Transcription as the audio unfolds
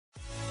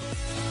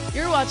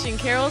You're watching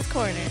Carol's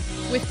Corner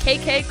with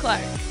KK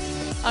Clark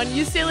on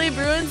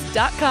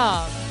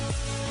UCLABruins.com.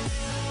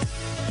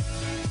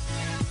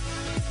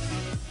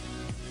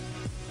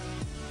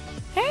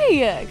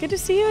 Hey, good to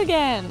see you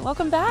again.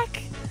 Welcome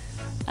back.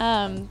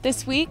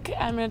 This week,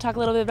 I'm going to talk a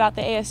little bit about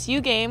the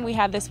ASU game we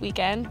had this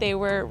weekend. They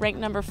were ranked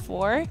number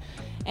 4,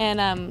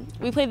 and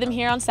we played them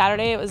here on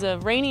Saturday. It was a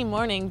rainy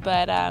morning,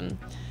 but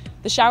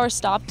the shower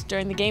stopped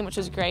during the game, which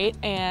was great,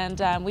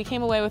 and we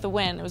came away with a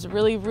win. It was a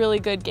really, really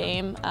good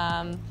game.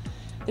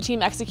 The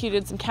team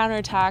executed some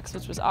counterattacks,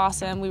 which was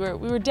awesome. We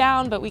were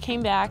down, but we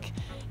came back,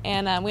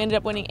 and we ended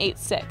up winning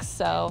 8-6.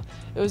 So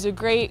it was a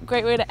great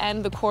way to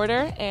end the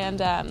quarter. And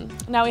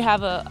now we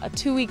have a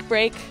 2-week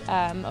break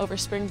over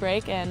spring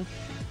break, and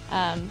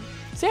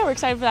so yeah, we're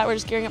excited for that. We're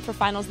just gearing up for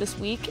finals this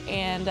week,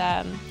 and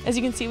as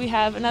you can see, we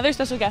have another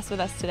special guest with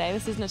us today.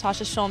 This is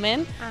Natasha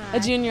Schulman, a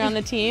junior on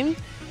the team.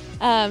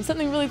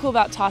 Something really cool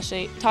about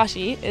Tashi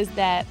is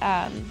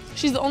that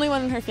she's the only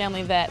one in her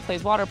family that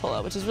plays water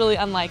polo, which is really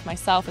unlike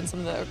myself and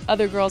some of the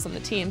other girls on the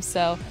team.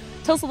 So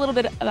tell us a little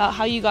bit about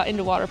how you got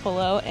into water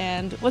polo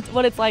and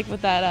what it's like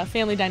with that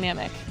family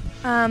dynamic.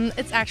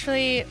 It's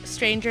actually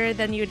stranger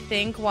than you'd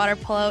think. Water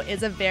polo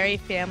is a very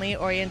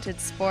family-oriented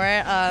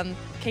sport.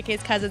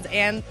 KK's cousins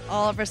and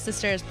all of her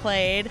sisters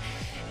played.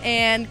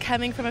 And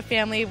coming from a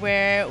family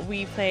where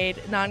we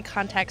played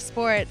non-contact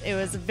sport, it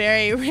was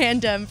very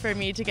random for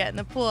me to get in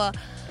the pool.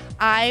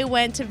 I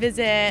went to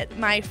visit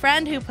my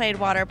friend who played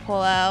water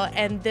polo,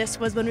 and this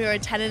was when we were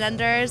 10 and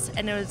unders,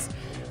 and it was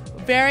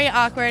very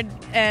awkward,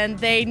 and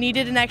they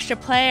needed an extra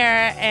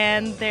player,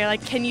 and they're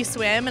like, "Can you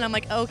swim?" And I'm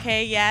like,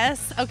 "Okay,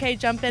 yes. Okay,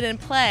 jump in and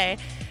play."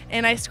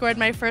 And I scored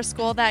my first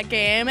goal that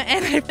game,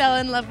 and I fell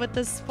in love with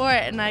the sport,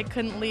 and I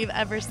couldn't leave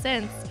ever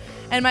since.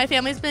 And my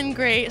family's been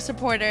great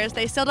supporters.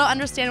 They still don't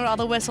understand what all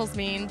the whistles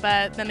mean,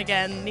 but then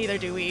again, neither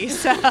do we,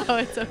 so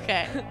it's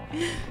okay.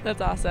 That's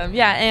awesome.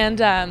 Yeah, and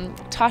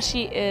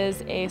Tashi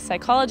is a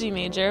psychology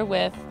major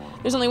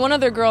there's only one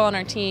other girl on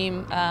our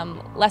team,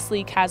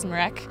 Leslie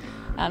Kazmarek.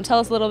 Tell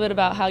us a little bit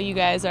about how you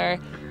guys are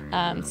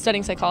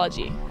studying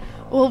psychology.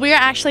 Well, we're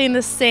actually in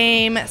the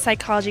same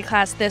psychology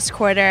class this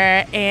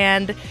quarter,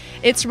 and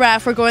it's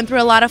rough. We're going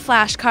through a lot of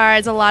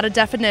flashcards, a lot of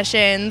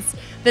definitions,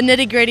 the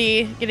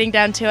nitty-gritty, getting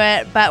down to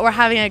it, but we're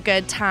having a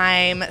good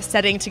time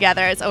studying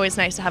together. It's always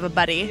nice to have a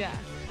buddy.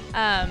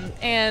 Yeah.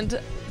 And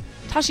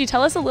Tashi,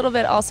 tell us a little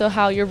bit also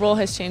how your role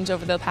has changed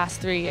over the past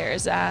 3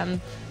 years.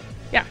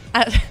 Yeah.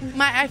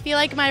 I feel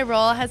like my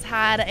role has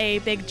had a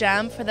big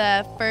jump. For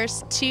the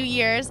first 2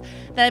 years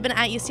that I've been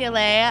at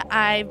UCLA,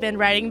 I've been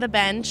riding the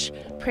bench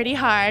pretty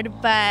hard,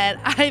 but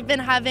I've been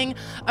having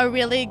a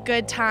really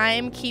good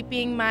time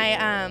keeping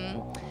my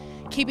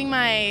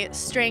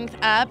strength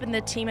up, and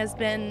the team has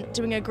been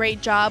doing a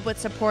great job with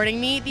supporting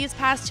me these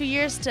past 2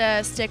 years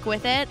to stick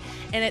with it,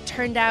 and it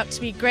turned out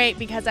to be great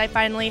because I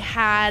finally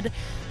had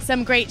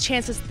some great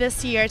chances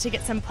this year to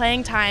get some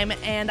playing time,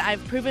 and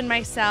I've proven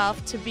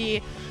myself to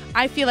be,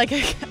 I feel like,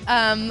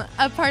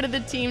 a part of the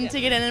team to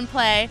get in and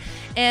play,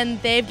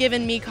 and they've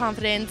given me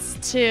confidence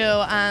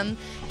to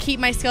keep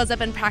my skills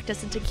up in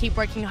practice and to keep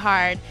working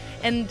hard,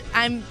 and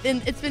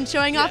it's been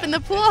showing off in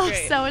the pool,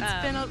 so it's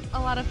been a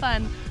lot of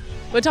fun.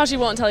 What Tashi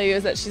won't tell you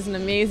is that she's an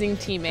amazing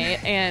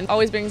teammate and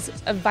always brings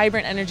a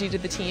vibrant energy to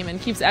the team and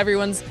keeps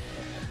everyone's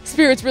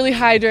spirits really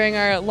high during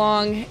our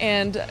long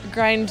and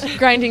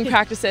grinding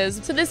practices.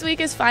 So this week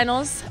is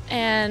finals,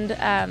 and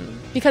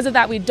because of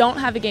that, we don't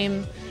have a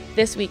game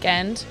this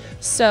weekend.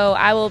 So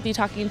I will be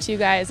talking to you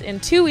guys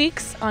in 2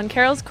 weeks on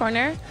Carol's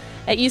Corner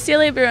at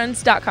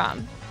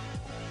UCLABruins.com.